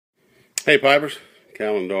Hey Pipers,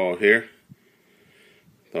 Callan Dahl here.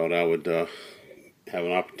 Thought I would have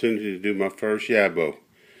an opportunity to do my first Yabo.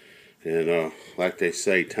 And like they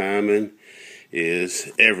say, timing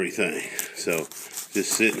is everything. So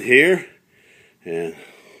just sitting here, and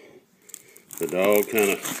the dog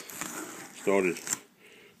kind of started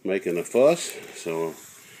making a fuss. So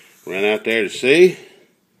I ran out there to see,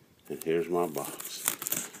 and here's my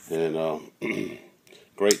box. And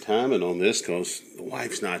great timing on this because the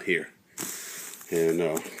wife's not here.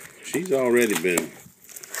 And she's already been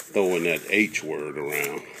throwing that H word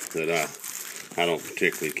around that I don't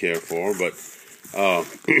particularly care for, but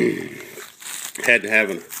had to have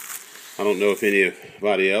I don't know if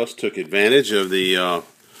anybody else took advantage of the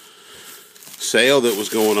sale that was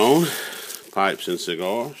going on. Pipes and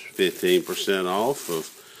cigars, 15% off of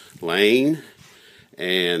Lane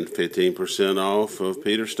and 15% off of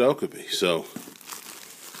Peter Stokeby. So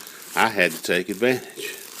I had to take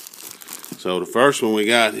advantage. So the first one we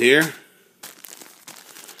got here,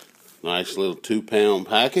 nice little 2-pound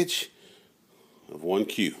package of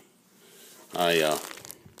 1Q.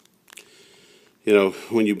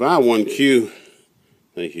 When you buy 1Q, I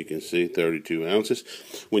think you can see 32 ounces.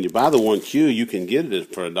 When you buy the 1Q, you can get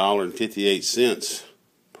it for $1.58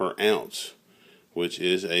 per ounce, which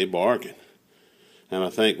is a bargain. And I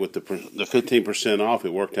think with the 15% off,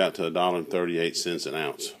 it worked out to $1.38 an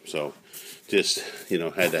ounce. So just,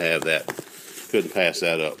 had to have that. Couldn't pass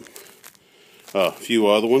that up. A few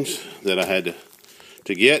other ones that I had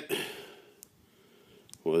to get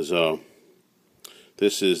was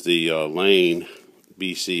this is the Lane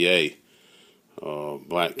BCA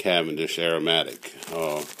Black Cavendish Aromatic.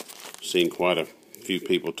 Seen quite a few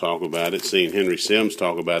people talk about it. Seen Henry Sims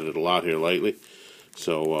talk about it a lot here lately.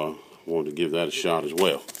 So wanted to give that a shot as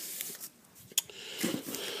well.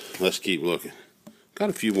 Let's keep looking. Got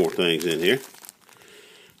a few more things in here.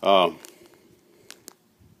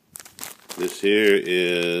 This here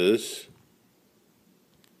is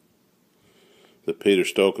the Peter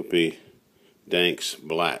Stokeby Danks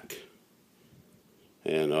Black.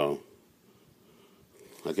 And I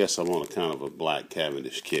guess I'm on a kind of a black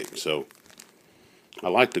Cavendish kick. So I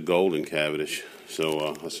like the golden Cavendish.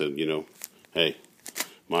 So I said, hey,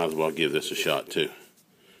 might as well give this a shot too.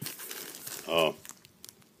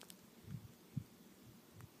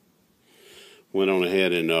 Went on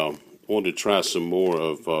ahead and wanted to try some more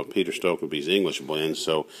of Peter Stokeby's English blend.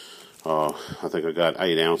 So I think I got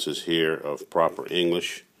 8 ounces here of proper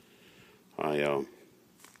English. You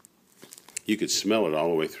could smell it all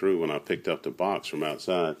the way through when I picked up the box from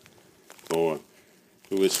outside. Boy,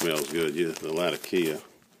 ooh, it smells good. Yeah, the Latakia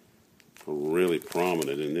are really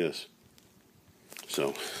prominent in this.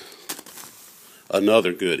 So,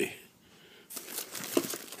 another goodie.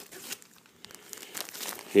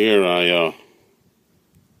 Here I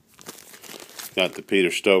got the Peter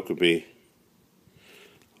Stokeby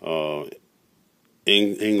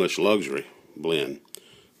English Luxury blend.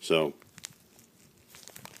 So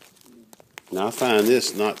now I find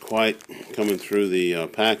this not quite coming through the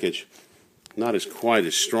package, not as quite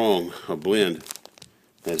as strong a blend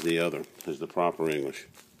as the proper English.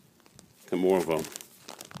 More of a,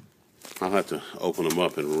 I'll have to open them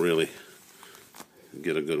up and really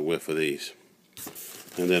get a good whiff of these.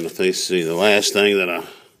 And then if they see, the last thing that I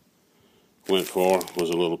went for was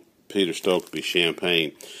a little Peter Stokeby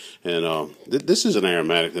Champagne. And this is an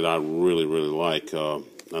aromatic that I really, really like. I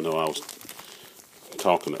know I was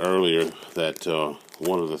talking earlier that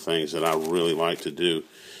one of the things that I really like to do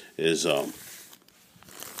is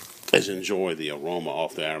enjoy the aroma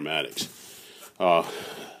off the aromatics.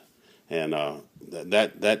 And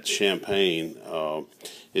that champagne,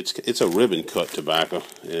 it's a ribbon cut tobacco,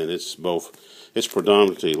 and it's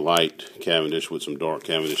predominantly light Cavendish with some dark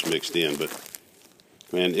Cavendish mixed in. But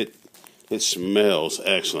man, it smells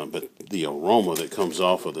excellent. But the aroma that comes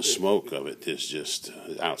off of the smoke of it is just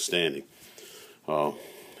outstanding.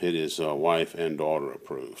 It is wife and daughter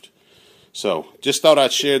approved. So just thought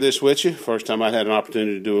I'd share this with you. First time I had an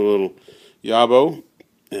opportunity to do a little Yabo,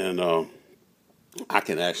 and I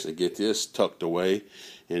can actually get this tucked away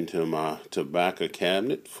into my tobacco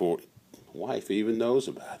cabinet before wife even knows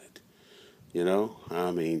about it.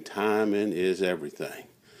 I mean, timing is everything.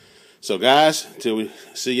 So guys, until we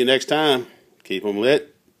see you next time, keep them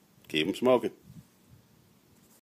lit, keep them smoking.